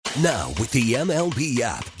Now, with the MLB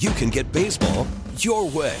app, you can get baseball your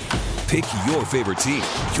way. Pick your favorite team,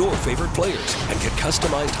 your favorite players, and get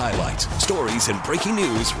customized highlights, stories, and breaking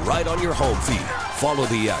news right on your home feed. Follow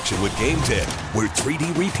the action with Game 10, where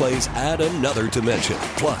 3D replays add another dimension.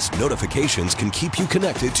 Plus, notifications can keep you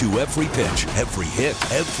connected to every pitch, every hit,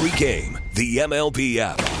 every game. The MLB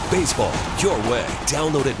app. Baseball your way.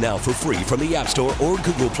 Download it now for free from the App Store or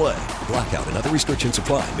Google Play. Blackout and other restrictions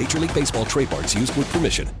apply. Major League Baseball trademarks used with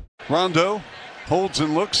permission. Rondo holds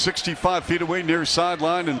and looks 65 feet away near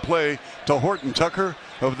sideline and play to Horton Tucker.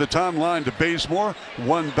 Over the timeline to Bazemore.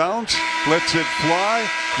 One bounce, lets it fly.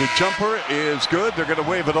 The jumper is good. They're going to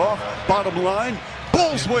wave it off. Bottom line,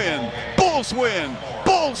 Bulls win. Bulls win.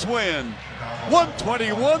 Bulls win.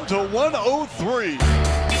 121 to 103.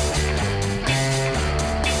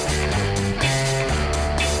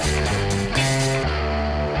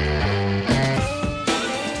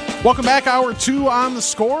 Welcome back, Hour 2 on The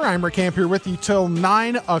Score. I'm Rick Camp here with you till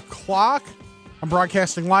 9 o'clock. I'm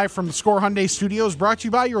broadcasting live from the Score Hyundai Studios, brought to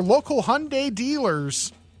you by your local Hyundai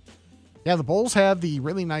dealers. Yeah, the Bulls had the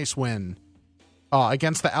really nice win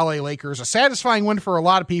against the LA Lakers. A satisfying win for a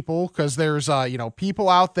lot of people because there's people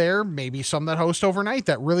out there, maybe some that host overnight,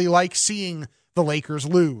 that really like seeing the Lakers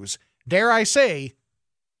lose. Dare I say,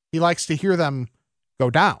 he likes to hear them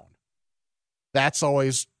go down. That's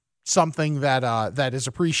always something that is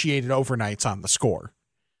appreciated overnights on The Score.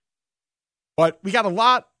 But we got a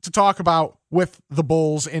lot to talk about with the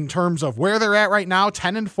Bulls in terms of where they're at right now,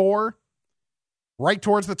 10-4, right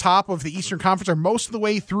towards the top of the Eastern Conference, or most of the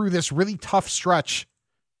way through this really tough stretch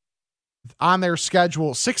on their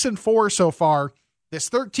schedule. 6-4 so far.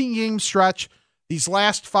 This 13-game stretch, these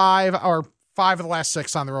last 5 of the last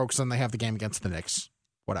 6 on the road, because then they have the game against the Knicks.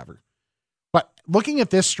 Whatever. But looking at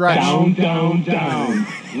this stretch... Down.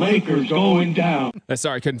 Lakers going down.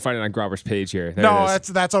 Sorry, I couldn't find it on Grover's page here.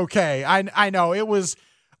 That's okay. I know. It was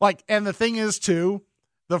like, and the thing is, too,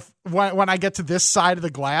 when I get to this side of the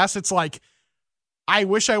glass, it's like, I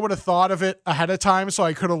wish I would have thought of it ahead of time so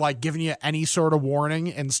I could have, like, given you any sort of warning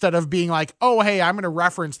instead of being like, oh, hey, I'm going to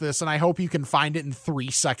reference this, and I hope you can find it in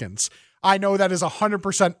 3 seconds. I know that is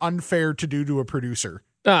 100% unfair to do to a producer.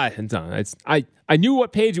 I knew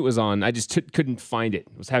what page it was on. I just couldn't find it.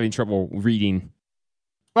 I was having trouble reading.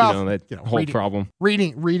 Well, whole problem.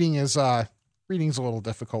 Reading is reading's a little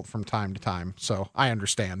difficult from time to time, so I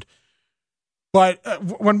understand. But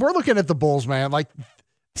when we're looking at the Bulls, man, like,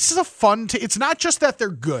 this is a fun it's not just that they're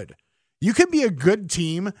good. You can be a good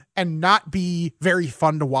team and not be very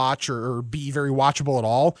fun to watch or be very watchable at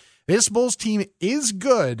all. This Bulls team is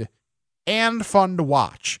good and fun to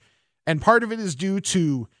watch. And part of it is due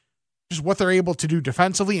to just what they're able to do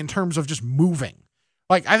defensively in terms of just moving.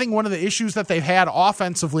 Like, I think one of the issues that they've had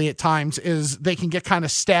offensively at times is they can get kind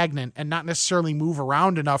of stagnant and not necessarily move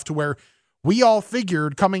around enough to where we all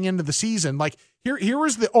figured coming into the season, like, here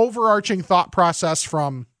was the overarching thought process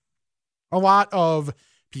from a lot of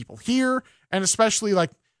people here, and especially, like,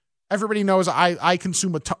 everybody knows I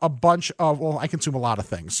consume a bunch of, I consume a lot of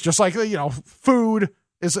things. Just like, food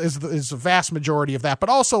is a vast majority of that, but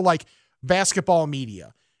also, like, basketball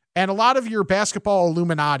media. And a lot of your basketball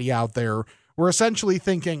Illuminati out there were essentially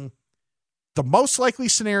thinking the most likely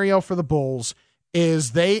scenario for the Bulls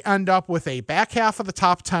is they end up with a back half of the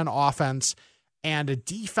top 10 offense and a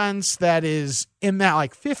defense that is in that,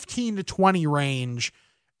 like, 15 to 20 range.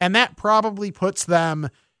 And that probably puts them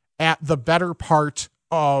at the better part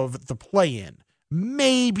of the play-in,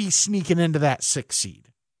 maybe sneaking into that 6 seed.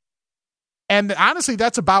 And honestly,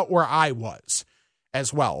 that's about where I was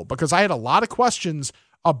as well, because I had a lot of questions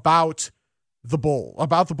about the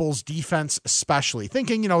Bulls defense, especially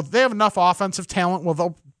thinking, they have enough offensive talent.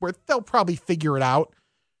 Well, they'll probably figure it out,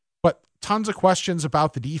 but tons of questions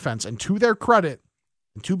about the defense. And to their credit,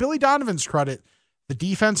 and to Billy Donovan's credit, the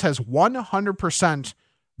defense has 100%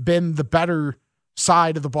 been the better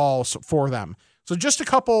side of the ball for them. So just a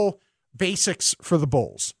couple basics for the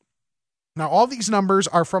Bulls. Now, all these numbers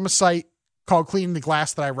are from a site called Cleaning the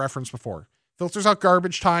Glass that I referenced before. Filters out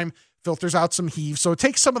garbage time, filters out some heaves. So it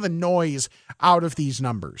takes some of the noise out of these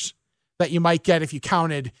numbers that you might get if you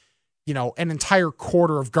counted, an entire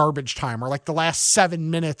quarter of garbage time or like the last 7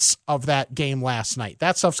 minutes of that game last night.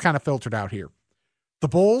 That stuff's kind of filtered out here. The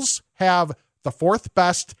Bulls have the 4th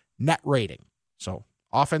best net rating. So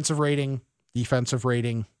offensive rating, defensive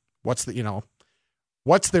rating, what's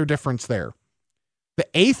their difference there? The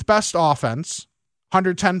 8th best offense,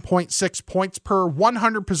 110.6 points per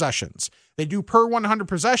 100 possessions. They do per 100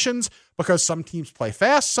 possessions because some teams play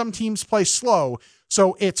fast, some teams play slow.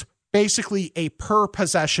 So it's basically a per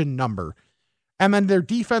possession number. And then their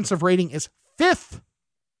defensive rating is 5th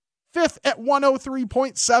 5th at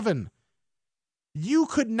 103.7. You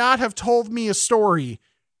could not have told me a story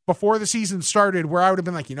before the season started where I would have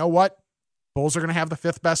been like, you know what? Bulls are going to have the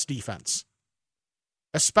 5th best defense.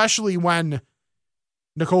 Especially when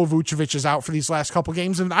Nikola Vucevic is out for these last couple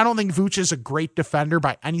games. And I don't think Vuce is a great defender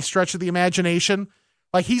by any stretch of the imagination.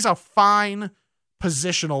 Like, he's a fine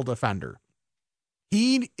positional defender.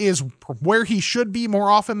 He is where he should be more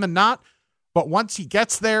often than not. But once he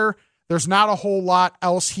gets there, there's not a whole lot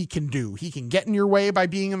else he can do. He can get in your way by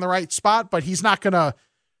being in the right spot, but he's not going to.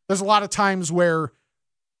 There's a lot of times where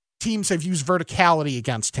teams have used verticality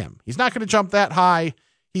against him. He's not going to jump that high.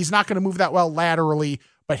 He's not going to move that well laterally,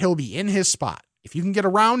 but he'll be in his spot. If you can get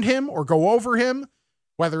around him or go over him,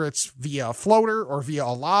 whether it's via a floater or via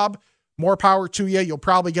a lob, more power to you. You'll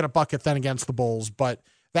probably get a bucket then against the Bulls, but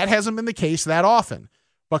that hasn't been the case that often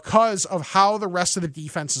because of how the rest of the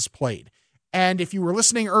defense is played. And if you were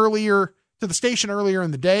listening earlier to the station earlier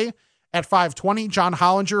in the day at 5:20, John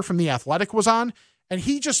Hollinger from The Athletic was on, and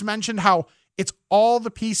he just mentioned how it's all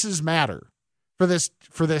the pieces matter for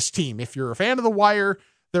this team. If you're a fan of The Wire,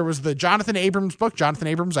 there was the Jonathan Abrams book. Jonathan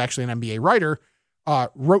Abrams, actually an NBA writer,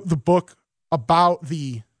 wrote the book about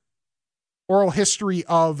the oral history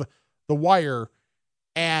of The Wire,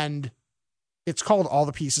 and it's called All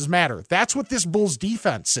the Pieces Matter. That's what this Bulls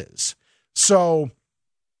defense is. So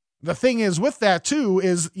the thing is with that too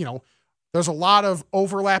is, there's a lot of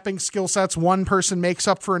overlapping skill sets. One person makes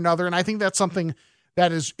up for another. And I think that's something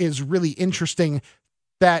that is really interesting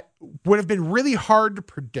that would have been really hard to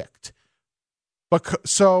predict.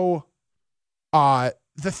 The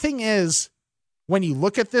thing is, when you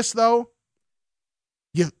look at this though,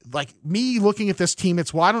 you like me looking at this team,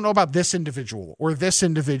 it's, well, I don't know about this individual or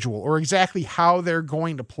exactly how they're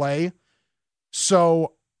going to play.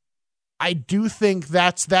 So I do think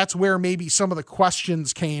that's where maybe some of the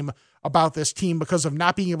questions came about this team because of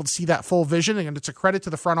not being able to see that full vision. And it's a credit to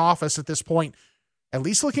the front office at this point, at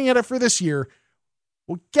least looking at it for this year.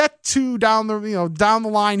 We'll get to down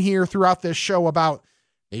the line here throughout this show about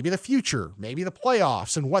maybe the future, maybe the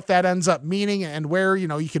playoffs and what that ends up meaning and where,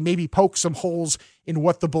 you can maybe poke some holes in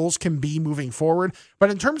what the Bulls can be moving forward. But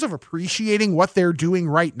in terms of appreciating what they're doing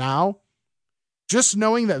right now, just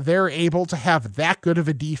knowing that they're able to have that good of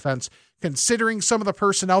a defense, considering some of the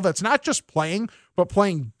personnel that's not just playing, but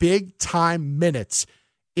playing big time minutes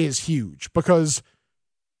is huge. Because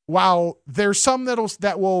while there's some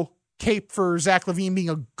that will cape for Zach LaVine being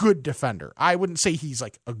a good defender, I wouldn't say he's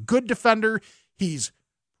like a good defender. He's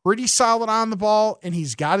pretty solid on the ball, and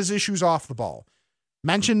he's got his issues off the ball.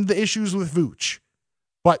 Mentioned the issues with Vooch,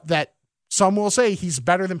 but that some will say he's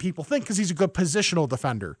better than people think because he's a good positional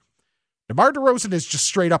defender. DeMar DeRozan is just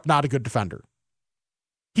straight up not a good defender.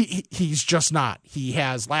 He's just not. He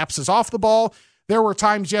has lapses off the ball. There were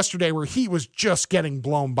times yesterday where he was just getting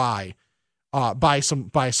blown by some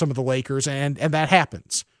of the Lakers, and that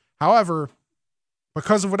happens. However,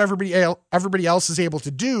 because of what everybody else is able to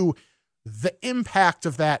do, the impact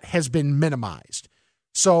of that has been minimized.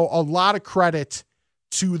 So a lot of credit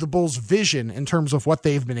to the Bulls' vision in terms of what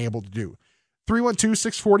they've been able to do.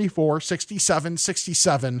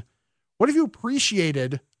 312-644-6767. What have you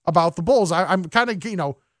appreciated about the Bulls? I'm kind of,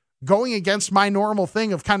 going against my normal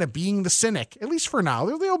thing of kind of being the cynic, at least for now.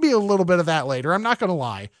 There'll be a little bit of that later. I'm not going to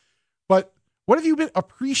lie. But what have you been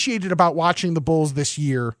appreciated about watching the Bulls this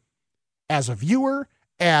year as a viewer,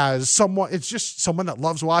 as someone, it's just someone that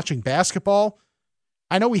loves watching basketball?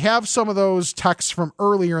 I know we have some of those texts from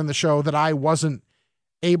earlier in the show that I wasn't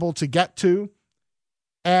able to get to.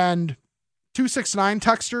 And 269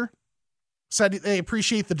 texter said they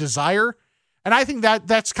appreciate the desire. And I think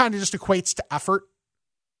that's kind of just equates to effort.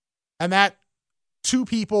 And that two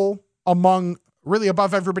people among really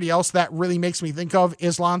above everybody else that really makes me think of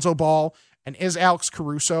is Lonzo Ball and is Alex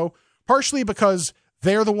Caruso, partially because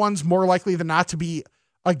they're the ones more likely than not to be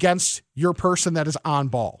against your person that is on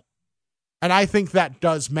ball. And I think that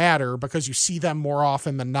does matter because you see them more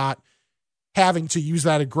often than not having to use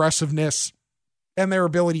that aggressiveness and their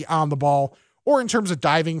ability on the ball, or in terms of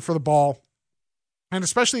diving for the ball. And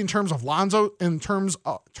especially in terms of Lonzo, Alonzo,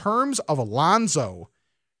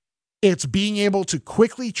 it's being able to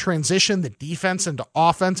quickly transition the defense into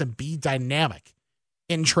offense and be dynamic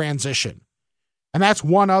in transition. And that's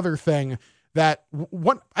one other thing that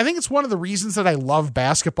I think it's one of the reasons that I love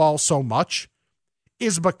basketball so much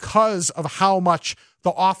is because of how much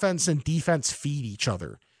the offense and defense feed each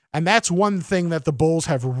other. And that's one thing that the Bulls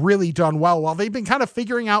have really done well. While they've been kind of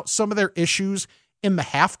figuring out some of their issues in the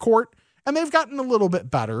half court, and they've gotten a little bit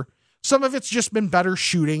better. Some of it's just been better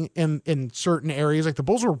shooting in certain areas. Like the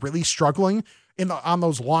Bulls were really struggling on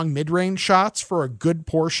those long mid-range shots for a good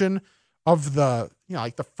portion of the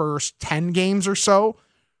like the first 10 games or so.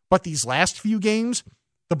 But these last few games,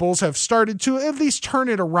 the Bulls have started to at least turn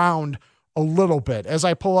it around a little bit. As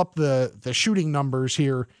I pull up the shooting numbers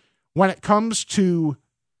here, when it comes to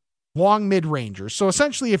long mid-rangers. So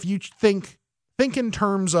essentially, if you think in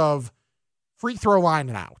terms of free throw line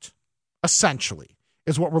and out, essentially,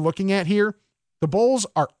 is what we're looking at here. The Bulls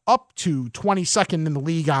are up to 22nd in the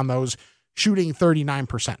league on those, shooting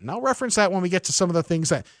 39%. And I'll reference that when we get to some of the things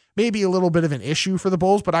that may be a little bit of an issue for the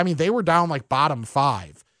Bulls, but I mean, they were down like bottom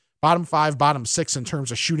 5, bottom 6 in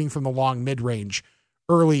terms of shooting from the long mid-range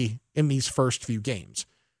early in these first few games.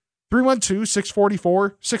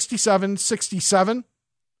 312-644-6767.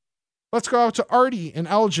 Let's go out to Artie and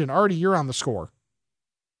Elgin. Artie, you're on the score.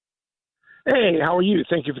 Hey, how are you?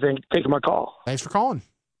 Thank you for taking my call. Thanks for calling.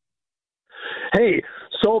 Hey,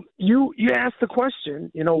 so you asked the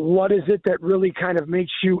question, what is it that really kind of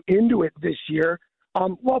makes you into it this year?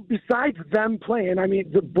 Well, besides them playing, I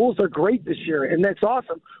mean, the Bulls are great this year, and that's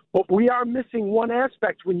awesome. But we are missing one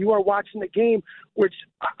aspect when you are watching the game, which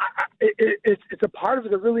it's a part of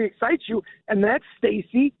it that really excites you, and that's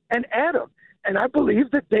Stacey and Adam. And I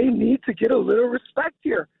believe that they need to get a little respect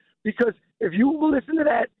here, because if you listen to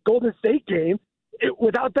that Golden State game,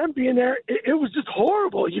 without them being there, it was just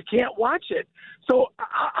horrible. You can't watch it. So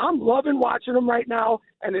I'm loving watching them right now,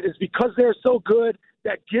 and it is because they're so good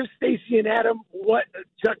that gives Stacey and Adam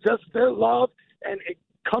just their love, and it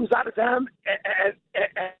comes out of them,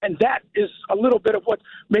 and that is a little bit of what's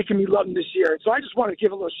making me love them this year. So I just want to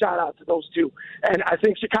give a little shout-out to those two, and I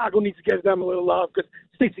think Chicago needs to give them a little love because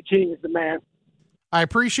Stacey King is the man. I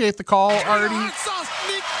appreciate the call, Artie.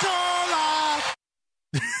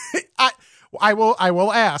 I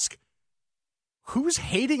will ask, who's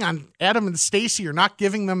hating on Adam and Stacey or not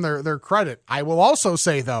giving them their credit? I will also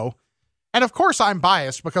say, though, and of course I'm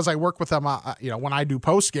biased because I work with them, when I do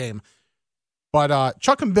post game, but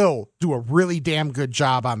Chuck and Bill do a really damn good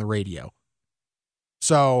job on the radio.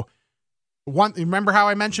 So remember how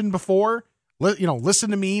I mentioned before,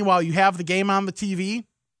 listen to me while you have the game on the TV.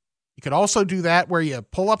 You could also do that where you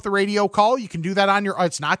pull up the radio call. You can do that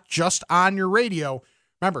it's not just on your radio.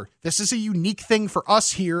 Remember, this is a unique thing for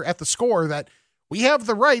us here at The Score that we have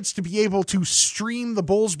the rights to be able to stream the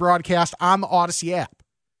Bulls broadcast on the Odyssey app.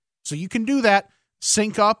 So you can do that,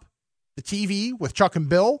 sync up the TV with Chuck and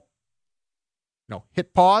Bill,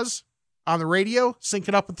 hit pause on the radio, sync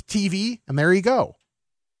it up with the TV, and there you go.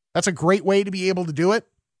 That's a great way to be able to do it.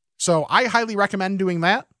 So I highly recommend doing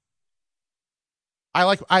that.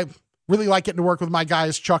 I really like getting to work with my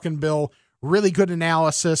guys, Chuck and Bill. Really good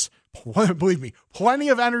analysis. Believe me, plenty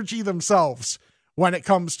of energy themselves when it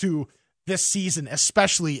comes to this season,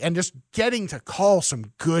 especially, and just getting to call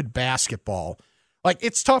some good basketball. Like,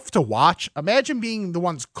 it's tough to watch. Imagine being the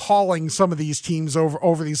ones calling some of these teams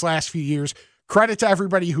over these last few years. Credit to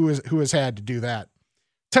everybody who has had to do that.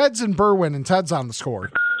 Ted's in Berwyn, and Ted's on the score.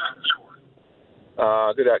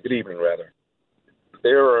 Good evening, rather.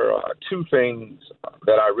 There are two things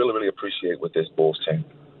that I really, really appreciate with this Bulls team.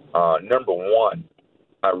 Number one,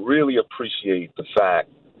 I really appreciate the fact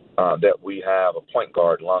that we have a point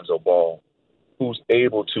guard, Lonzo Ball, who's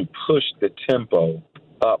able to push the tempo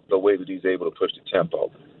up the way that he's able to push the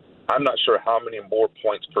tempo. I'm not sure how many more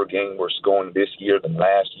points per game we're scoring this year than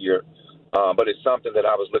last year, but it's something that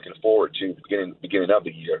I was looking forward to beginning of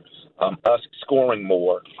the year. Us scoring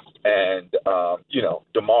more and,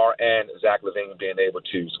 DeMar and Zach LaVine being able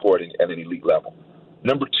to score at an elite level.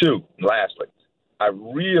 Number two, lastly, I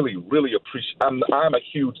really, really appreciate – I'm a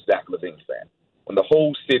huge Zach LaVine fan. When the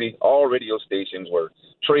whole city, all radio stations were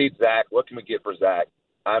trade Zach, what can we get for Zach?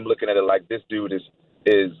 I'm looking at it like this dude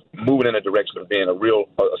is moving in a direction of being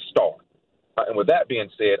a star. And with that being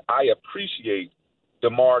said, I appreciate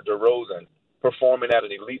DeMar DeRozan performing at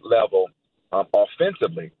an elite level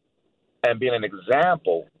offensively and being an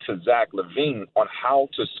example to Zach LaVine on how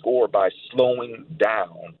to score by slowing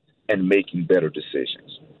down and making better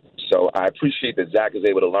decisions. So I appreciate that Zach is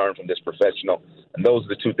able to learn from this professional, and those are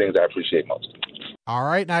the two things I appreciate most. All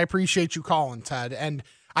right, and I appreciate you calling, Ted. And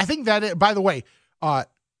I think that, by the way,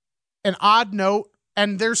 an odd note,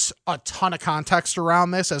 and there's a ton of context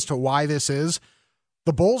around this as to why this is.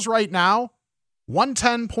 The Bulls right now,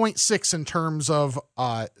 110.6 in terms of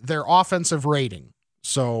their offensive rating.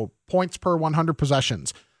 So points per 100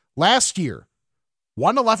 possessions. Last year,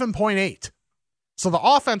 111.8. So the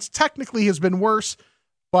offense technically has been worse,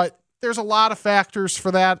 but there's a lot of factors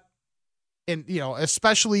for that. And,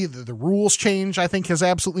 especially the rules change, I think, has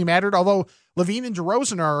absolutely mattered. Although LaVine and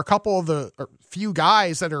DeRozan are a couple of the few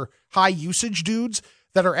guys that are high usage dudes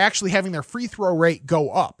that are actually having their free throw rate go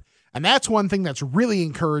up. And that's one thing that's really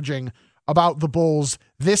encouraging about the Bulls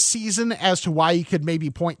this season as to why you could maybe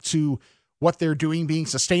point to what they're doing being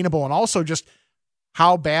sustainable, and also just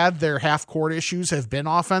how bad their half-court issues have been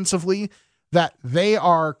offensively, that they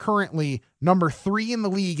are currently number 3 in the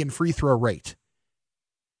league in free throw rate.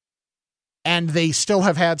 And they still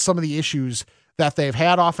have had some of the issues that they've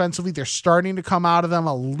had offensively. They're starting to come out of them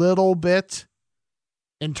a little bit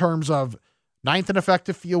in terms of 9th in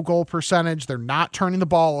effective field goal percentage. They're not turning the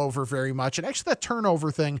ball over very much. And actually that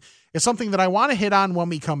turnover thing is something that I want to hit on when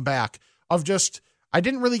we come back, of just, I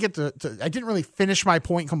didn't really finish my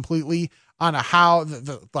point completely on how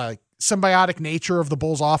the like symbiotic nature of the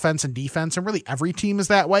Bulls offense and defense, and really every team is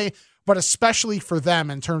that way, but especially for them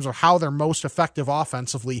in terms of how they're most effective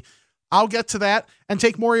offensively. I'll get to that and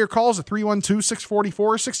take more of your calls at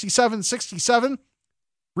 312-644-6767.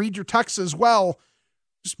 Read your texts as well.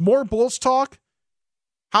 Just more Bulls talk,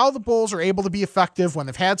 how the Bulls are able to be effective when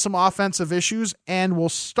they've had some offensive issues, and we'll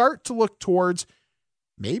start to look towards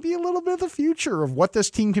maybe a little bit of the future of what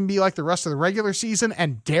this team can be like the rest of the regular season,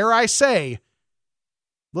 and dare I say, a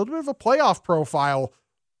little bit of a playoff profile.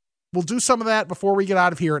 We'll do some of that before we get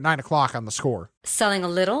out of here at 9 o'clock on The Score. Selling a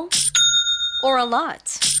little or a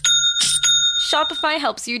lot? Shopify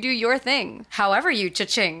helps you do your thing, however you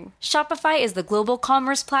cha-ching. Shopify is the global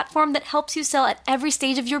commerce platform that helps you sell at every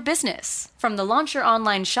stage of your business. From the launch your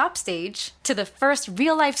online shop stage, to the first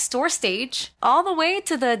real-life store stage, all the way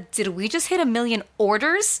to the did we just hit 1 million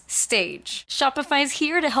orders stage. Shopify's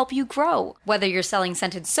here to help you grow. Whether you're selling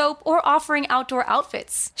scented soap or offering outdoor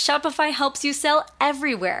outfits, Shopify helps you sell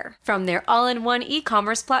everywhere. From their all-in-one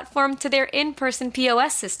e-commerce platform to their in-person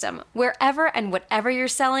POS system, wherever and whatever you're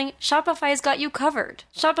selling, Shopify's got you covered.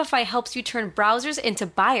 Shopify helps you turn browsers into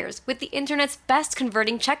buyers with the internet's best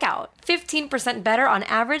converting checkout. 15% better on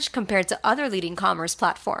average compared to other leading commerce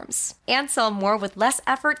platforms. And sell more with less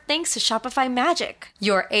effort thanks to Shopify Magic,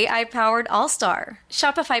 your AI-powered all-star.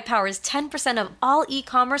 Shopify powers 10% of all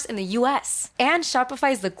e-commerce in the U.S. And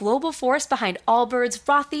Shopify is the global force behind Allbirds,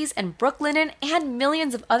 Rothy's, and Brooklinen, and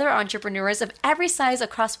millions of other entrepreneurs of every size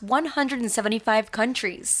across 175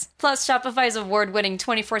 countries. Plus, Shopify's award-winning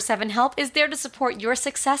 24/7 help is there to support your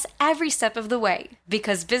success every step of the way.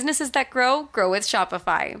 Because businesses that grow, grow with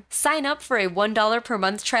Shopify. Sign up for a $1 per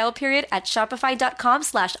month trial period at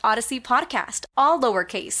shopify.com/Odyssey Podcast, all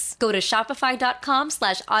lowercase. Go to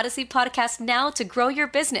shopify.com/Odyssey Podcast now to grow your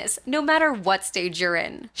business, no matter what stage you're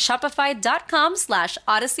in.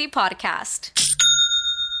 Shopify.com/Odyssey Podcast.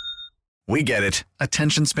 We get it.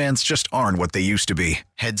 Attention spans just aren't what they used to be.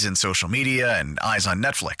 Heads in social media and eyes on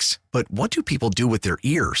Netflix. But what do people do with their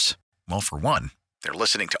ears? Well, for one, they're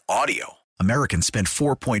listening to audio. Americans spend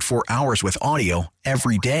 4.4 hours with audio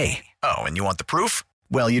every day. Oh, and you want the proof?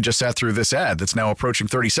 Well, you just sat through this ad that's now approaching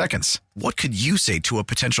 30 seconds. What could you say to a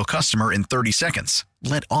potential customer in 30 seconds?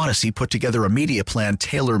 Let Odyssey put together a media plan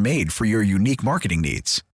tailor-made for your unique marketing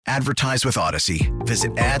needs. Advertise with Odyssey.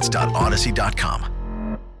 Visit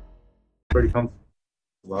ads.odyssey.com. Pretty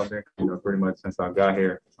comfortable out there. Pretty much since I got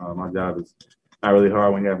here, my job is not really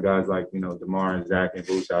hard when you have guys like, DeMar and Zach and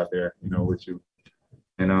Boosh out there, with you.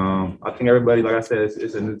 And I think everybody, like I said,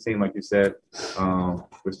 it's a new team, like you said.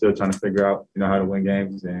 We're still trying to figure out, how to win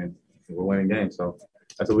games, and we're winning games. So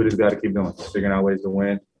that's what we just got to keep doing, figuring out ways to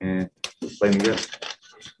win and playing together.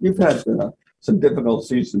 You've had some difficult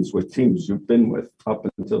seasons with teams you've been with up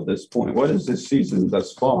until this point. What has this season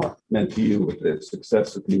thus far meant to you with the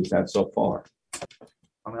success that you've had so far?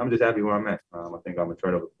 I'm just happy where I'm at. I think I'm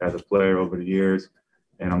matured as a player over the years,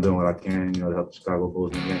 and I'm doing what I can, to help the Chicago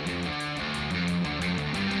Bulls win games.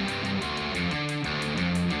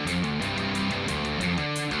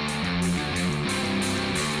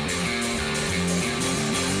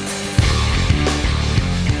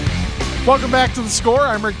 Welcome back to The Score.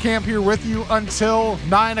 I'm Rick Camp here with you until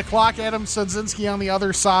 9 o'clock. Adam Studzinski on the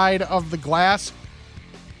other side of the glass.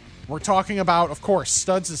 We're talking about, of course,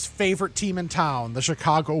 Studs' favorite team in town, the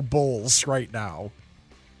Chicago Bulls, right now.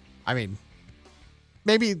 I mean,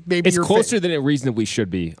 maybe it's closer than it reasonably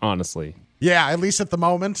should be, honestly. Yeah, at least at the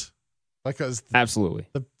moment. Because absolutely,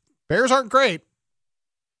 the Bears aren't great.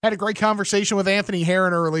 Had a great conversation with Anthony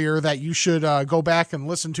Herron earlier that you should go back and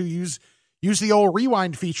listen to. Use the old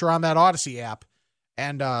rewind feature on that Odyssey app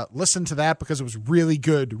and listen to that, because it was really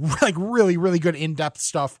good, like really, really good in-depth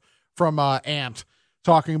stuff from Ant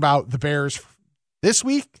talking about the Bears this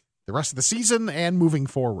week, the rest of the season, and moving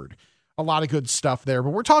forward. A lot of good stuff there. But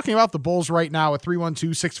we're talking about the Bulls right now at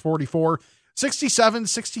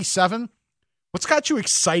 312-644-6767. What's got you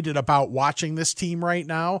excited about watching this team right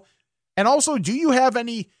now? And also, do you have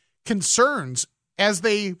any concerns as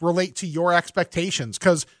they relate to your expectations?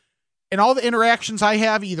 Because in all the interactions I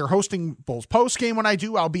have, either hosting Bulls post game when I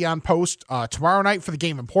do, I'll be on post tomorrow night for the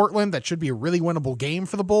game in Portland. That should be a really winnable game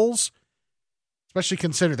for the Bulls, especially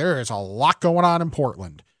consider there is a lot going on in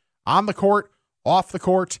Portland. On the court, off the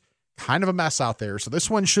court, kind of a mess out there. So this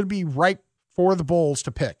one should be right for the Bulls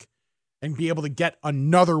to pick and be able to get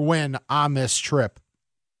another win on this trip.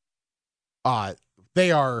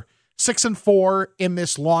 They are 6-4 in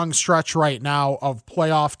this long stretch right now of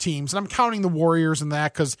playoff teams. And I'm counting the Warriors in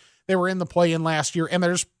that because they were in the play-in last year, and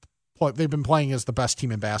they've been playing as the best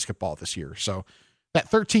team in basketball this year. So that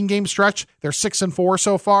 13-game stretch, they're 6-4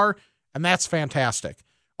 so far, and that's fantastic.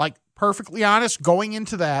 Like, perfectly honest, going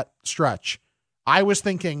into that stretch, I was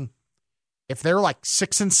thinking if they're like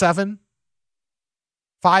 6-7,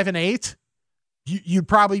 5-8, you'd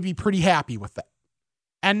probably be pretty happy with that.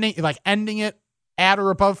 Ending it at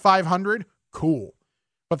or above 500, cool.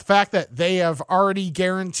 But the fact that they have already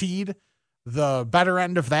guaranteed the better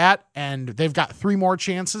end of that, and they've got 3 more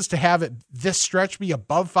chances to have it this stretch be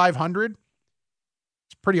above 500,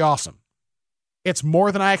 it's pretty awesome. It's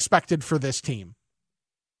more than I expected for this team.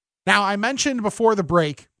 Now, I mentioned before the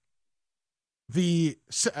break, I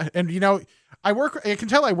can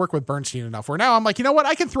tell I work with Bernstein enough where now I'm like, you know what?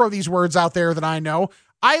 I can throw these words out there that I know.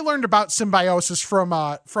 I learned about symbiosis from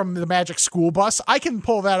the Magic School Bus. I can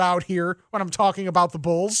pull that out here when I'm talking about the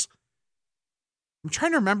Bulls. I'm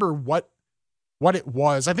trying to remember what it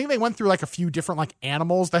was. I think they went through like a few different like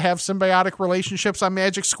animals that have symbiotic relationships on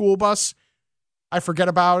Magic School Bus. I forget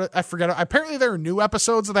about it. Apparently there are new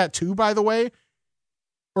episodes of that too, by the way.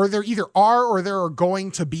 Or there either are or there are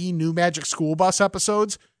going to be new Magic School Bus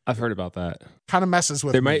episodes. I've heard about that. Kind of messes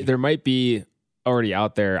with me. There might be already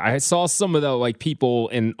out there. I saw some of the like people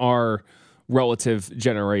in our relative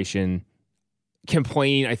generation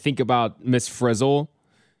complain, I think, about Miss Frizzle.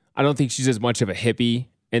 I don't think she's as much of a hippie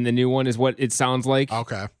in the new one is what it sounds like.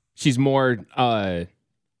 Okay. She's more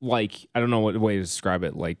like, I don't know what way to describe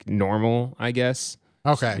it, like normal, I guess.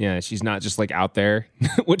 Okay. Yeah, she's not just like out there,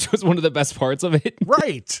 which was one of the best parts of it.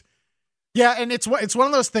 Right. Yeah, and it's one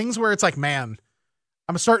of those things where it's like, man,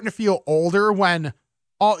 I'm starting to feel older when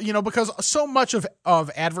because so much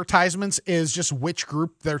of advertisements is just which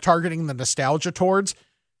group they're targeting the nostalgia towards.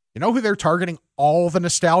 You know who they're targeting all the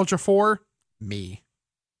nostalgia for? Me.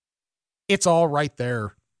 It's all right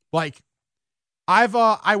there. Like, I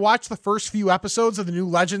watched the first few episodes of the new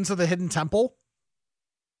Legends of the Hidden Temple.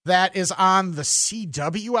 That is on the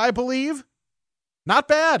CW, I believe. Not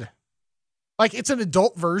bad. Like, it's an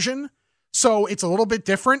adult version, so it's a little bit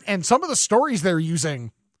different. And some of the stories they're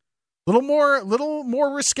using, little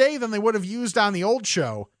more risque than they would have used on the old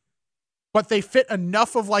show. But they fit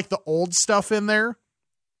enough of like the old stuff in there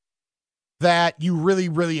that you really,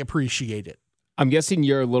 really appreciate it. I'm guessing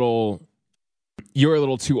you're a little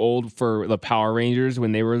too old for the Power Rangers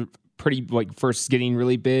when they were pretty like first getting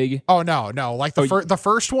really big. Oh no. Like the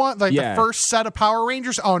first one, like the first set of Power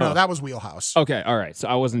Rangers. Oh no, that was Wheelhouse. Okay. All right. So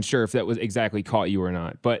I wasn't sure if that was exactly caught you or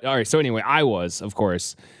not, but all right. So anyway, I was, of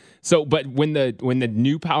course. So, but when the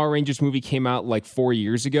new Power Rangers movie came out like 4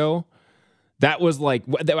 years ago, that was like,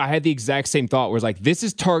 I had the exact same thought where it's like, this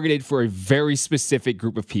is targeted for a very specific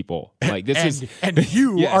group of people. Like this and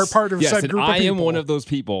you yes, are part of said and group of I people. am one of those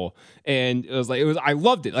people. And I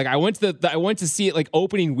loved it. Like I went to see it like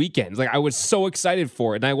opening weekends. Like I was so excited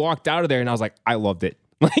for it. And I walked out of there and I was like, I loved it.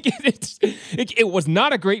 Like it was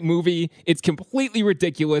not a great movie. It's completely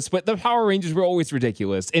ridiculous, but the Power Rangers were always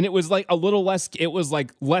ridiculous. And it was like a little less, it was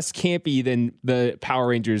like less campy than the Power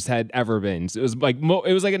Rangers had ever been. So it was like,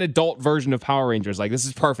 it was like an adult version of Power Rangers. Like this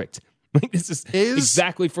is perfect. Like this is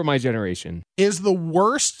exactly for my generation. Is the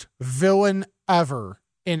worst villain ever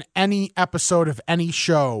in any episode of any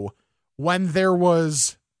show when there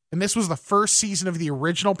was, and this was the first season of the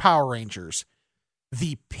original Power Rangers,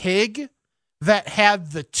 the pig that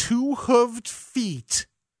had the 2-hooved feet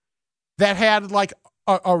that had like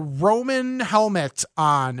a Roman helmet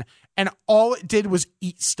on, and all it did was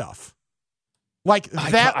eat stuff. Like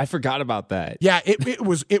that. I forgot about that. Yeah, it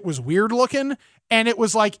was weird looking, and it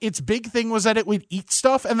was like its big thing was that it would eat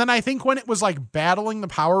stuff, and then I think when it was like battling the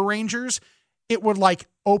Power Rangers, it would like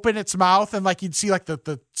open its mouth and like you'd see like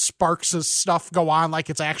the sparks of stuff go on,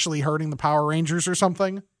 like it's actually hurting the Power Rangers or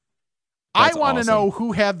something. That's I want to awesome. know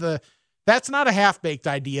who had the. That's not a half-baked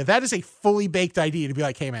idea. That is a fully baked idea to be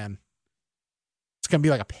like, hey, man, it's going to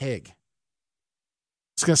be like a pig.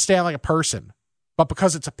 It's going to stand like a person. But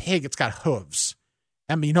because it's a pig, it's got hooves.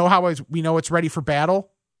 And you know how we know it's ready for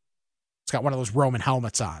battle? It's got one of those Roman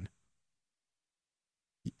helmets on.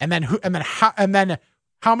 And then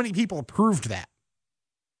how many people approved that?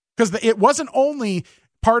 Because it wasn't only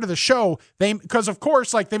part of the show. Because of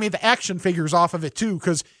course, like they made the action figures off of it too.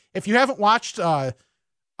 Because if you haven't watched on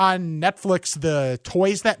Netflix the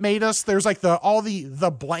Toys That Made Us, there's like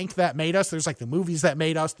the blank that made us. There's like the movies that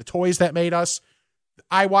made us, the toys that made us.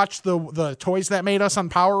 I watched the Toys That Made Us on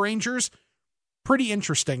Power Rangers. Pretty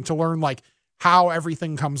interesting to learn like how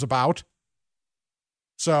everything comes about.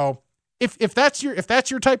 So if that's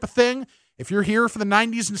your type of thing, if you're here for the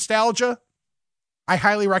 90s nostalgia, I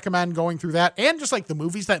highly recommend going through that. And just like the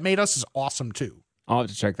movies that made us is awesome too. I'll have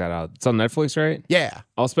to check that out. It's on Netflix, right? Yeah.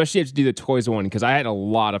 I'll especially have to do the toys one because I had a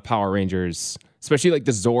lot of Power Rangers, especially like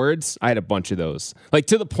the Zords. I had a bunch of those, like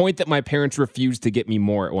to the point that my parents refused to get me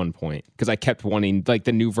more at one point because I kept wanting like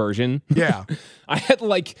the new version. Yeah. I had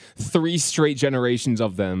like 3 straight generations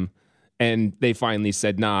of them, and they finally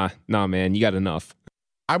said, nah, man, you got enough.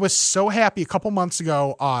 I was so happy a couple months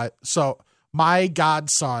ago. So my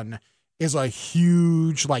godson is a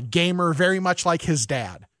huge like gamer, very much like his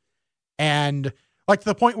dad. And like to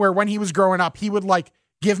the point where when he was growing up, he would like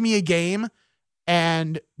give me a game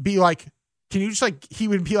and be like, can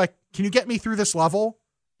you get me through this level?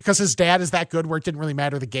 Because his dad is that good where it didn't really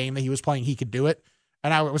matter the game that he was playing, he could do it.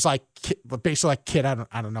 And I was like, basically like, kid,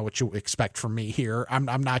 I don't know what you expect from me here. I'm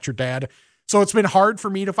not your dad. So it's been hard for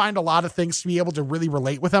me to find a lot of things to be able to really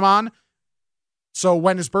relate with him on. So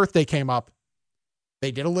when his birthday came up,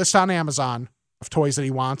 they did a list on Amazon of toys that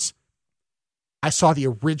he wants. I saw the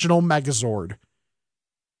original Megazord.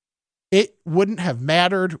 It wouldn't have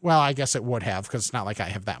mattered. Well, I guess it would have because it's not like I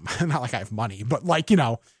have not like I have money, but like,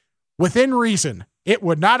 within reason, it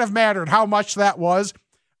would not have mattered how much that was.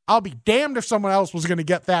 I'll be damned if someone else was going to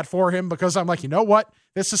get that for him because I'm like, you know what?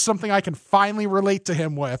 This is something I can finally relate to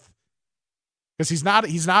him with because he's not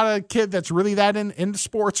a kid that's really that into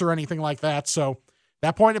sports or anything like that. So at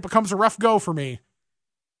that point, it becomes a rough go for me.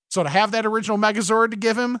 So to have that original Megazord to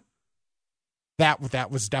give him, that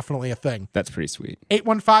was definitely a thing. That's pretty sweet.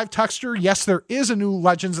 815 Texture. Yes, there is a new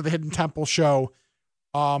Legends of the Hidden Temple show.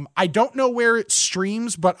 I don't know where it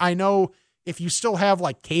streams, but I know if you still have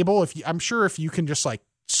like cable, I'm sure if you can just like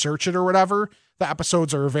search it or whatever, the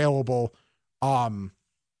episodes are available.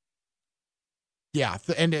 Yeah,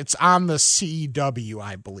 and it's on the CW,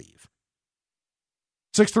 I believe.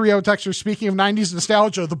 630 Texture. Speaking of 90s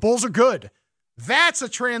nostalgia, the Bulls are good. That's a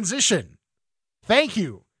transition. Thank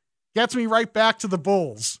you. Gets me right back to the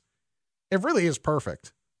Bulls. It really is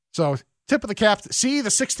perfect. So tip of the cap. See, the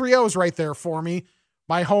 630 is right there for me.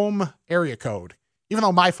 My home area code. Even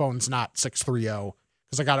though my phone's not 630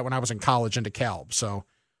 because I got it when I was in college in DeKalb. So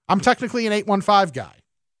I'm technically an 815 guy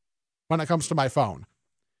when it comes to my phone.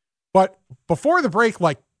 But before the break,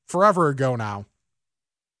 like forever ago now,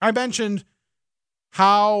 I mentioned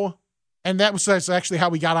how, and that's actually how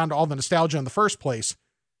we got onto all the nostalgia in the first place,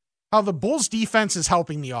 how the Bulls defense is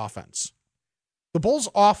helping the offense. The Bulls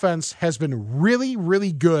offense has been really,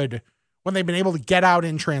 really good when they've been able to get out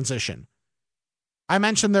in transition. I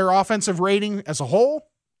mentioned their offensive rating as a whole.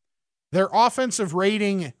 Their offensive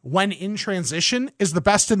rating when in transition is the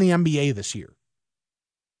best in the NBA this year.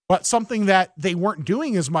 But something that they weren't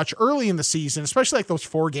doing as much early in the season, especially like those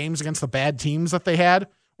 4 games against the bad teams that they had,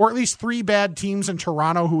 or at least 3 bad teams in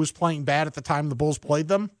Toronto who was playing bad at the time the Bulls played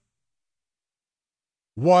them,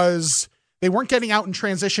 was they weren't getting out in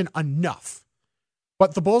transition enough.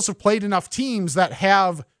 But the Bulls have played enough teams that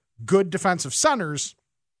have good defensive centers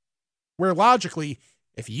where logically,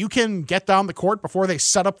 if you can get down the court before they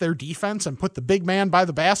set up their defense and put the big man by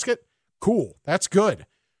the basket, cool. That's good.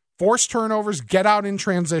 Force turnovers, get out in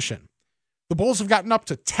transition. The Bulls have gotten up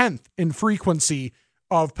to 10th in frequency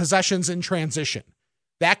of possessions in transition.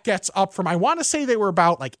 That gets up from, I want to say they were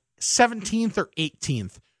about like 17th or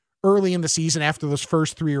 18th early in the season after those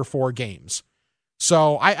first 3 or 4 games.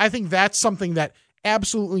 So I think that's something that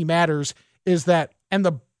absolutely matters is that, and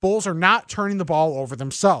the Bulls are not turning the ball over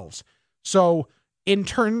themselves. So in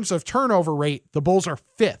terms of turnover rate, the Bulls are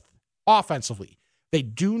 5th offensively. They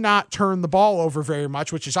do not turn the ball over very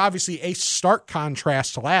much, which is obviously a stark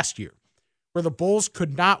contrast to last year, where the Bulls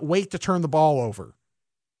could not wait to turn the ball over.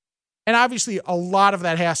 And obviously a lot of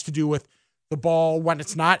that has to do with the ball when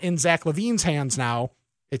it's not in Zach LaVine's hands now,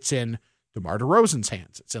 it's in DeMar DeRozan's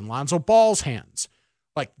hands. It's in Lonzo Ball's hands.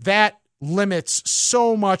 Like that limits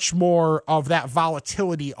so much more of that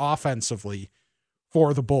volatility offensively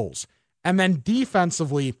for the Bulls. And then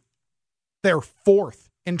defensively, they're 4th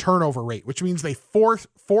in turnover rate, which means they force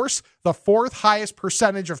the 4th highest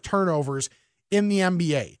percentage of turnovers in the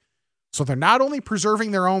NBA. So they're not only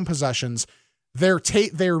preserving their own possessions,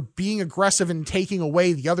 they're being aggressive in taking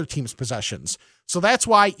away the other team's possessions. So that's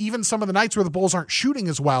why even some of the nights where the Bulls aren't shooting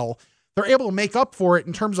as well, they're able to make up for it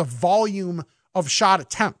in terms of volume of shot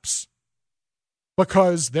attempts.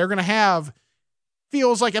 Because they're going to have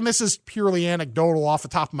feels like, and this is purely anecdotal off the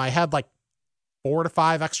top of my head, like 4 to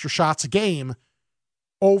 5 extra shots a game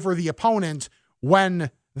over the opponent when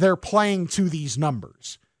they're playing to these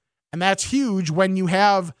numbers. And that's huge when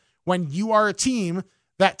you are a team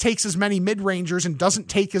that takes as many mid-rangers and doesn't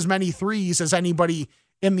take as many threes as anybody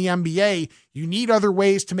in the NBA. You need other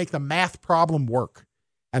ways to make the math problem work.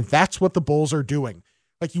 And that's what the Bulls are doing.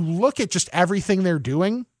 Like, you look at just everything they're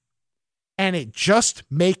doing, and it just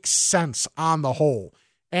makes sense on the whole.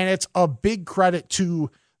 And it's a big credit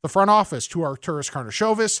to the front office, to Arturas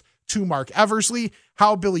Karnisovas, to Mark Eversley,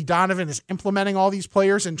 how Billy Donovan is implementing all these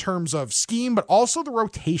players in terms of scheme, but also the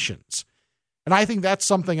rotations. And I think that's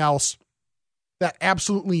something else that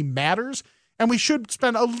absolutely matters. And we should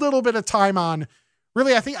spend a little bit of time on,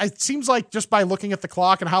 really, I think it seems like just by looking at the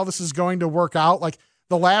clock and how this is going to work out, like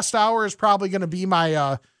the last hour is probably going to be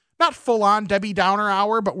my, not full on Debbie Downer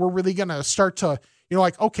hour, but we're really going to start to,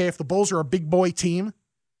 like, okay, if the Bulls are a big boy team,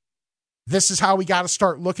 this is how we got to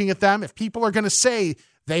start looking at them. If people are going to say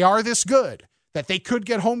they are this good, that they could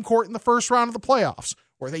get home court in the first round of the playoffs,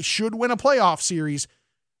 or they should win a playoff series,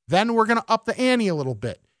 then we're going to up the ante a little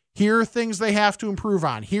bit. Here are things they have to improve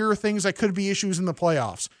on. Here are things that could be issues in the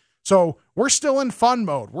playoffs. So we're still in fun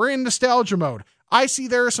mode. We're in nostalgia mode. I see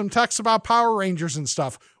there are some texts about Power Rangers and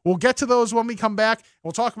stuff. We'll get to those when we come back.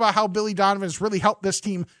 We'll talk about how Billy Donovan has really helped this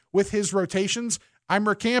team with his rotations. I'm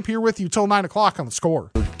Rick Camp here with you till 9 o'clock on The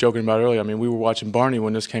Score. We were joking about it earlier. I mean, we were watching Barney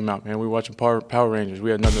when this came out, man. We were watching Power Rangers.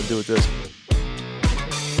 We had nothing to do with this.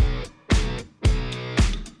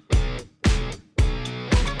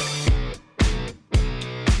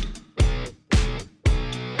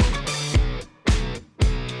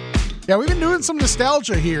 Yeah, we've been doing some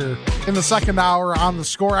nostalgia here in the second hour on The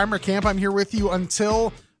Score. I'm Rick Camp. I'm here with you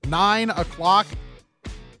until 9 o'clock.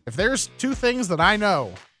 If there's two things that I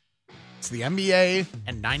know, it's the NBA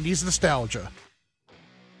and 90s nostalgia.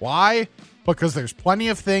 Why? Because there's plenty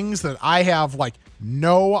of things that I have like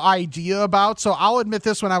no idea about. So I'll admit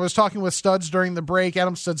this, when I was talking with Studs during the break,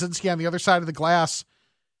 Adam Studzinski on the other side of the glass,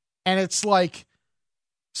 and it's like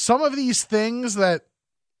some of these things that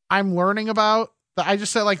I'm learning about, that I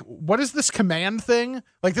just said, like, what is this command thing?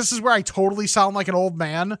 Like, this is where I totally sound like an old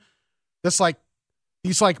man. These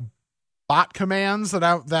bot commands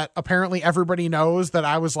that apparently everybody knows, that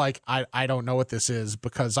I was like, I don't know what this is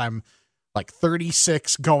because I'm like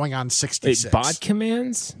 36 going on 66. Wait, bot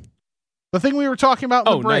commands? The thing we were talking about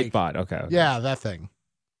in the break. Nightbot. Okay. Yeah, that thing.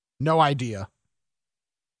 No idea.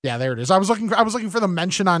 Yeah, there it is. I was looking for the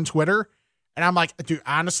mention on Twitter, and I'm like, dude,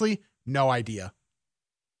 honestly, no idea.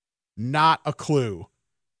 Not a clue.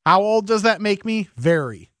 How old does that make me?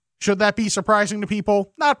 Very. Should that be surprising to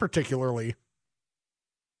people? Not particularly.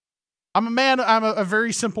 I'm a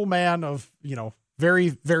very simple man of,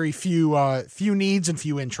 very, very few needs and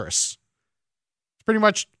few interests. It's pretty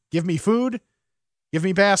much give me food, give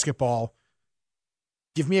me basketball,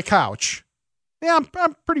 give me a couch. Yeah,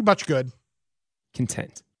 I'm pretty much good.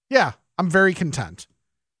 Content. Yeah, I'm very content.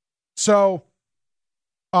 So,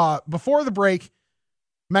 before the break,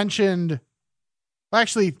 mentioned,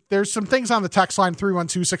 actually, there's some things on the text line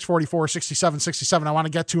 312-644-6767 I want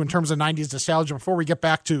to get to in terms of 90s nostalgia before we get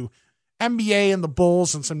back to NBA and the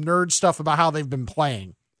Bulls and some nerd stuff about how they've been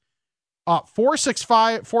playing.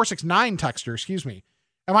 469 texter, excuse me.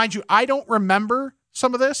 And mind you, I don't remember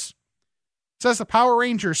some of this. It says the Power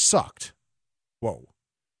Rangers sucked. Whoa.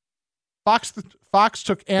 Fox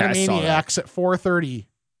took Animaniacs at 4:30.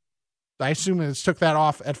 I assume it took that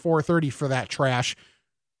off at 4:30 for that trash.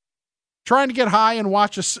 Trying to get high and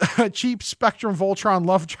watch a cheap Spectrum Voltron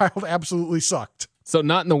love child absolutely sucked. So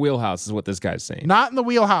not in the wheelhouse is what this guy's saying. Not in the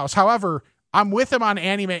wheelhouse. However, I'm with him on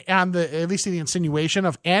at least the insinuation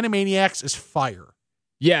of Animaniacs is fire.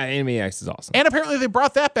 Yeah, Animaniacs is awesome. And apparently they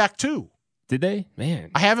brought that back too. Did they?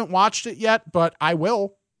 Man. I haven't watched it yet, but I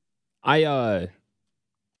will. Power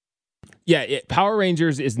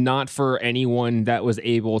Rangers is not for anyone that was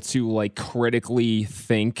able to like critically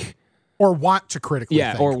think. Or want to critically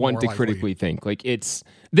think. Yeah, or want to critically think. Like it's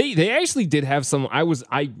they actually did have some.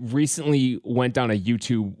 I recently went down a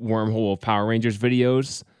YouTube wormhole of Power Rangers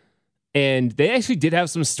videos, and they actually did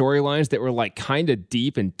have some storylines that were like kind of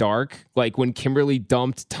deep and dark. Like when Kimberly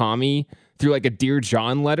dumped Tommy through like a Dear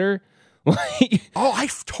John letter. I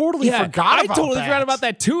totally forgot about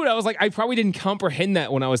that too. And I was like, I probably didn't comprehend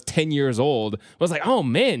that when I was 10 years old. I was like, oh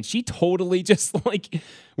man, she totally just like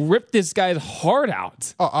ripped this guy's heart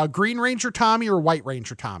out. Green Ranger Tommy or White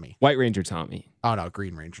Ranger Tommy? White Ranger Tommy. Oh no,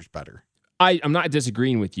 Green Ranger's better. I'm not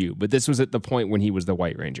disagreeing with you, but this was at the point when he was the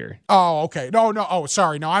White Ranger. Oh, okay. No. Oh,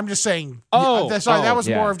 sorry. No, I'm just saying. That was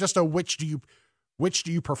more of just a which do you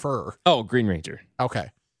prefer? Oh, Green Ranger.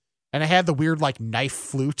 Okay. and it had the weird like knife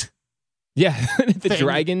flute. Yeah, the thing.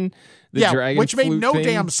 dragon. Dragon which made flute no thing.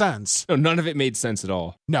 damn sense. No, none of it made sense at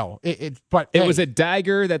all. No, It hey, was a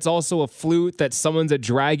dagger that's also a flute that summons a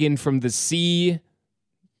dragon from the sea.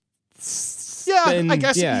 Yeah, Then, I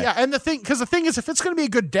guess. yeah. Yeah, and the thing is, if it's going to be a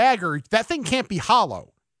good dagger, that thing can't be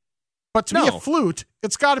hollow. But to be No. a flute,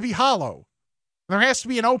 it's got to be hollow. There has to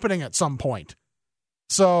be an opening at some point.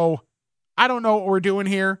 So I don't know what we're doing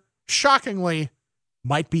here. Shockingly,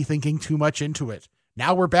 might be thinking too much into it.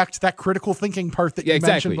 Now we're back to that critical thinking part that you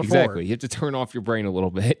mentioned before. Exactly. You have to turn off your brain a little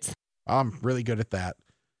bit. I'm really good at that.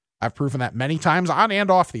 I've proven that many times on and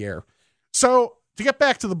off the air. So to get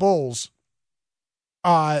back to the Bulls,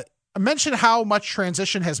 I mentioned how much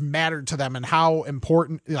transition has mattered to them and how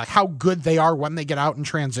important, like how good they are when they get out in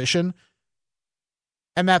transition,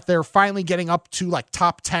 and that they're finally getting up to like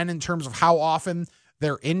top 10 in terms of how often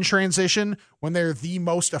they're in transition when they're the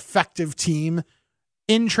most effective team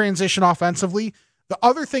in transition offensively. The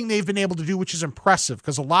other thing they've been able to do, which is impressive,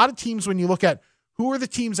 because a lot of teams, when you look at who are the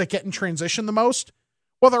teams that get in transition the most,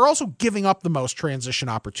 well, they're also giving up the most transition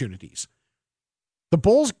opportunities. The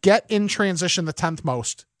Bulls get in transition the 10th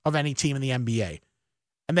most of any team in the NBA,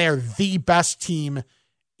 and they are the best team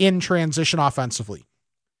in transition offensively.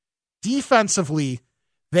 Defensively,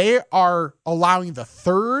 they are allowing the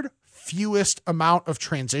third fewest amount of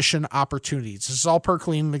transition opportunities. This is all per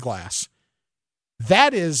Cleaning the Glass.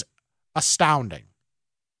 That is astounding.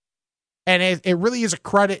 And it really is a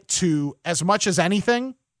credit to, as much as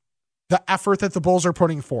anything, the effort that the Bulls are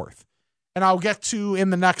putting forth. And I'll get to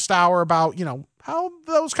in the next hour about, how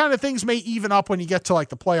those kind of things may even up when you get to like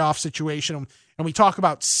the playoff situation. And we talk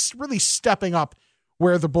about really stepping up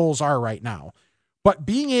where the Bulls are right now. But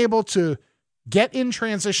being able to get in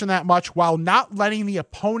transition that much while not letting the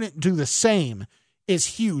opponent do the same is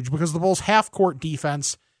huge, because the Bulls' half-court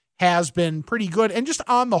defense has been pretty good. And just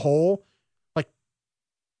on the whole, like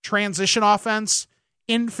transition offense,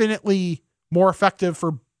 infinitely more effective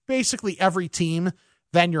for basically every team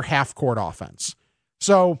than your half-court offense.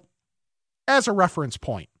 So, as a reference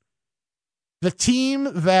point, the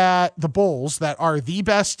Bulls that are the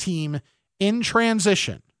best team in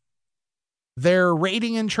transition, their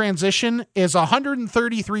rating in transition is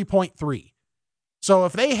 133.3. So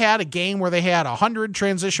if they had a game where they had 100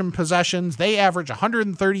 transition possessions, they average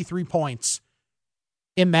 133 points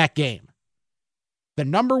in that game. The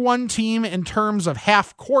number one team in terms of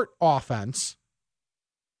half-court offense,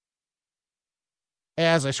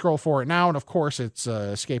 as I scroll for it now, and of course it's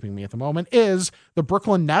escaping me at the moment, is the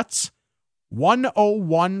Brooklyn Nets,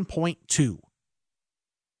 101.2.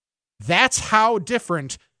 That's how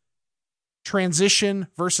different transition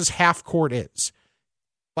versus half court is.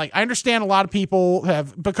 Like, I understand a lot of people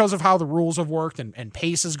have, because of how the rules have worked and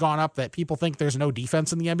pace has gone up, that people think there's no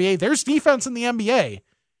defense in the NBA. There's defense in the NBA.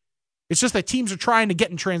 It's just that teams are trying to get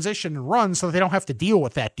in transition and run so that they don't have to deal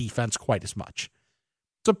with that defense quite as much.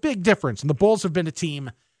 It's a big difference, and the Bulls have been a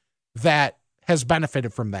team that has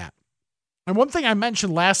benefited from that. And one thing I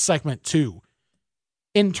mentioned last segment, too,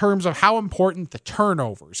 in terms of how important the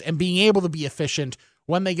turnovers and being able to be efficient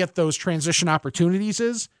when they get those transition opportunities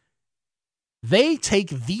is, they take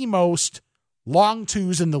the most long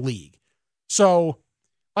twos in the league. So,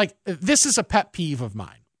 like, this is a pet peeve of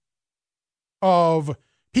mine, of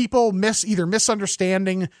people either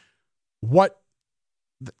misunderstanding what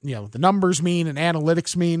the numbers mean and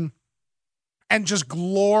analytics mean, and just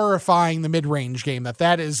glorifying the mid-range game,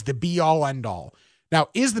 that is the be-all, end-all. Now,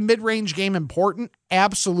 is the mid-range game important?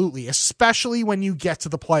 Absolutely, especially when you get to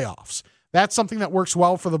the playoffs. That's something that works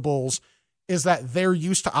well for the Bulls, is that they're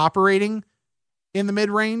used to operating in the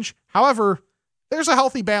mid-range. However, there's a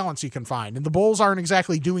healthy balance you can find, and the Bulls aren't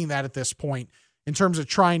exactly doing that at this point in terms of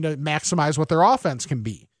trying to maximize what their offense can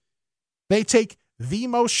be. They take the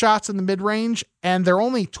most shots in the mid-range, and they're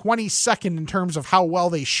only 22nd in terms of how well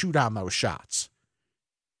they shoot on those shots.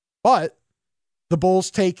 But the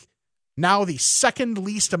Bulls take now the second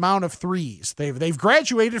least amount of threes. They've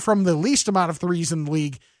graduated from the least amount of threes in the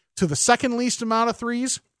league to the second least amount of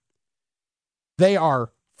threes. They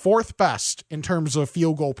are fourth best in terms of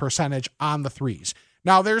field goal percentage on the threes.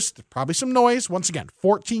 Now, there's probably some noise. Once again,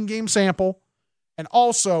 14-game sample. And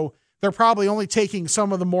also, they're probably only taking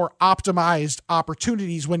some of the more optimized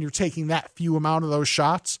opportunities when you're taking that few amount of those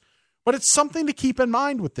shots. But it's something to keep in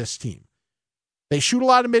mind with this team. They shoot a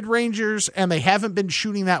lot of mid-rangers, and they haven't been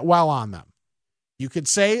shooting that well on them. You could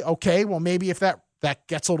say, okay, well, maybe if that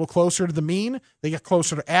gets a little closer to the mean, they get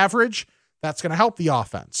closer to average, that's going to help the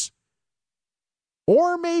offense.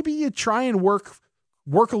 Or maybe you try and work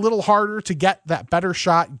a little harder to get that better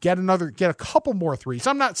shot, get a couple more threes.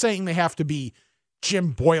 I'm not saying they have to be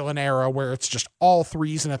Jim Boylan era where it's just all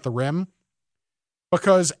threes and at the rim.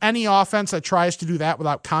 Because any offense that tries to do that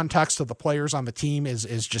without context of the players on the team is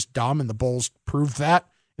just dumb, and the Bulls proved that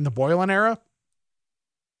in the Boylan era.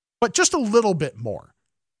 But just a little bit more.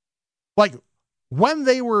 Like, when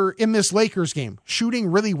they were in this Lakers game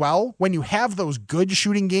shooting really well, when you have those good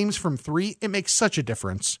shooting games from three, it makes such a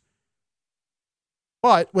difference.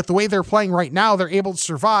 But with the way they're playing right now, they're able to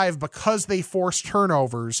survive because they force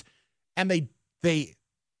turnovers and they beat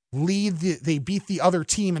the other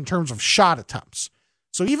team in terms of shot attempts.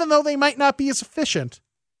 So even though they might not be as efficient,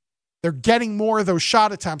 they're getting more of those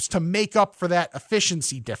shot attempts to make up for that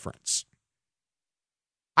efficiency difference.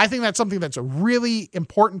 I think that's something that's a really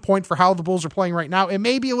important point for how the Bulls are playing right now. It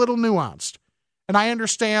may be a little nuanced, and I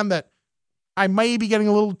understand that I may be getting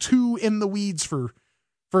a little too in the weeds for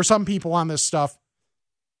some people on this stuff.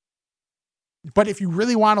 But if you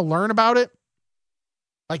really want to learn about it,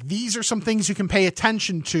 like, these are some things you can pay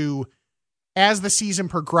attention to as the season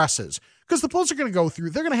progresses. Because the Bulls are going to go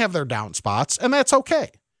through, they're going to have their down spots, and that's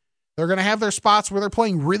okay. They're going to have their spots where they're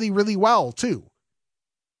playing really, really well, too.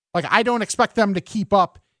 Like, I don't expect them to keep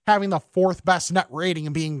up having the fourth best net rating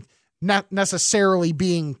and being not necessarily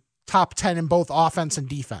being top 10 in both offense and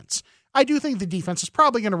defense. I do think the defense is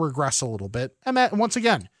probably going to regress a little bit. And that, once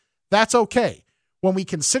again, that's okay. When we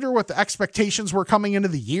consider what the expectations were coming into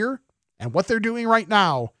the year and what they're doing right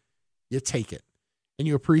now, you take it and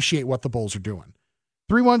you appreciate what the Bulls are doing.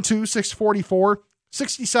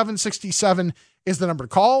 312-644-6767 is the number to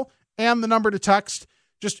call and the number to text.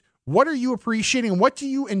 Just, what are you appreciating? What do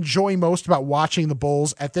you enjoy most about watching the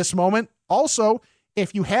Bulls at this moment? Also,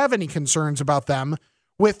 if you have any concerns about them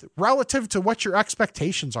with relative to what your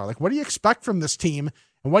expectations are, like, what do you expect from this team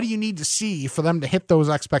and what do you need to see for them to hit those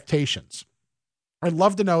expectations? I'd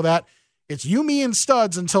love to know that. It's you, me, and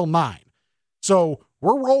Studs until 9. So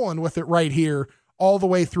we're rolling with it right here all the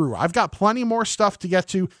way through. I've got plenty more stuff to get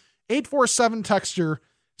to. 847 texture.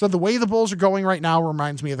 So the way the Bulls are going right now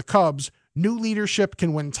reminds me of the Cubs. New leadership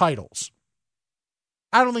can win titles.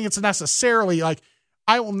 I don't think it's necessarily like,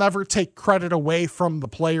 I will never take credit away from the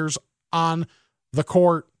players on the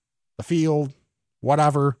court, the field,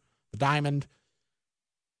 whatever, the diamond.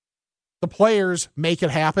 The players make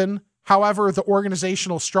it happen. However, the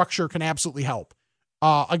organizational structure can absolutely help.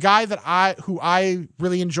 A guy who I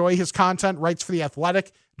really enjoy his content, writes for The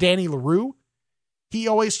Athletic, Danny LaRue. He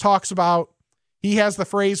always talks about, he has the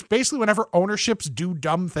phrase, basically whenever ownerships do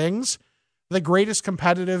dumb things, the greatest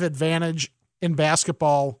competitive advantage in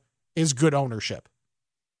basketball is good ownership.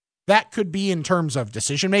 That could be in terms of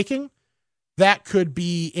decision-making. That could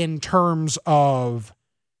be in terms of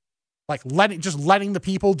like letting the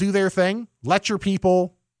people do their thing. Let your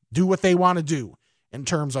people do what they want to do in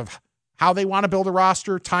terms of how they want to build a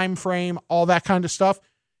roster, time frame, all that kind of stuff.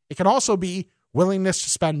 It can also be willingness to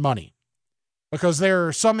spend money. Because there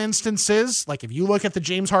are some instances, like if you look at the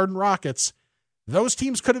James Harden Rockets, those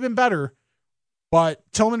teams could have been better, but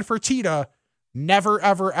Tillman Fertitta never,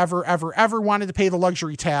 ever, ever, ever, ever wanted to pay the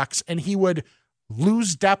luxury tax, and he would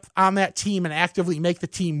lose depth on that team and actively make the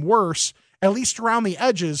team worse, at least around the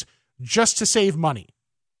edges, just to save money.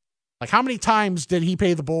 Like, how many times did he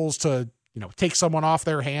pay the Bulls to, take someone off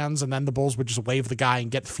their hands, and then the Bulls would just waive the guy and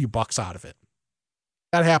get a few bucks out of it?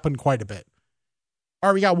 That happened quite a bit. All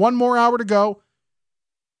right, we got one more hour to go.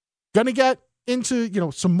 Gonna get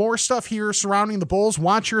into, some more stuff here surrounding the Bulls.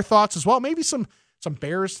 Want your thoughts as well. Maybe some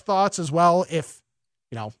Bears thoughts as well if,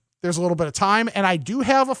 there's a little bit of time. And I do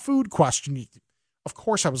have a food question. Of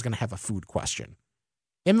course I was going to have a food question.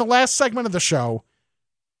 In the last segment of the show,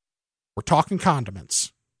 we're talking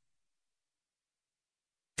condiments.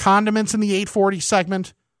 Condiments in the 840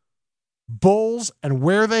 segment. Bulls and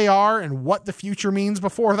where they are and what the future means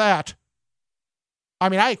before that. I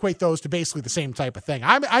mean, I equate those to basically the same type of thing.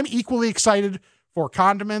 I'm equally excited for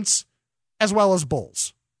condiments as well as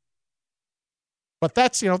Bulls. But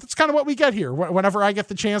that's kind of what we get here. Whenever I get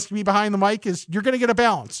the chance to be behind the mic, is you're going to get a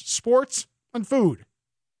balance. Sports and food.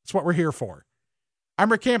 That's what we're here for.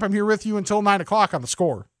 I'm Rick Camp. I'm here with you until 9 o'clock on The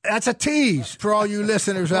Score. That's a tease for all you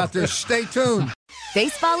listeners out there. Stay tuned.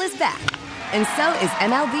 Baseball is back, and so is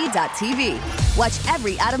MLB.tv. Watch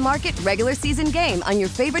every out-of-market regular season game on your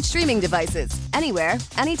favorite streaming devices. Anywhere,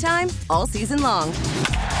 anytime, all season long.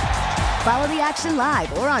 Follow the action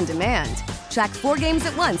live or on demand. Track 4 games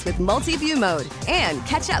at once with multi-view mode and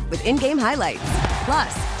catch up with in-game highlights.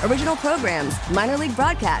 Plus, original programs, minor league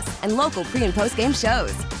broadcasts, and local pre- and post-game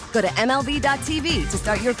shows. Go to MLB.tv to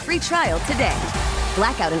start your free trial today.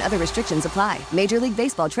 Blackout and other restrictions apply. Major League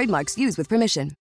Baseball trademarks used with permission.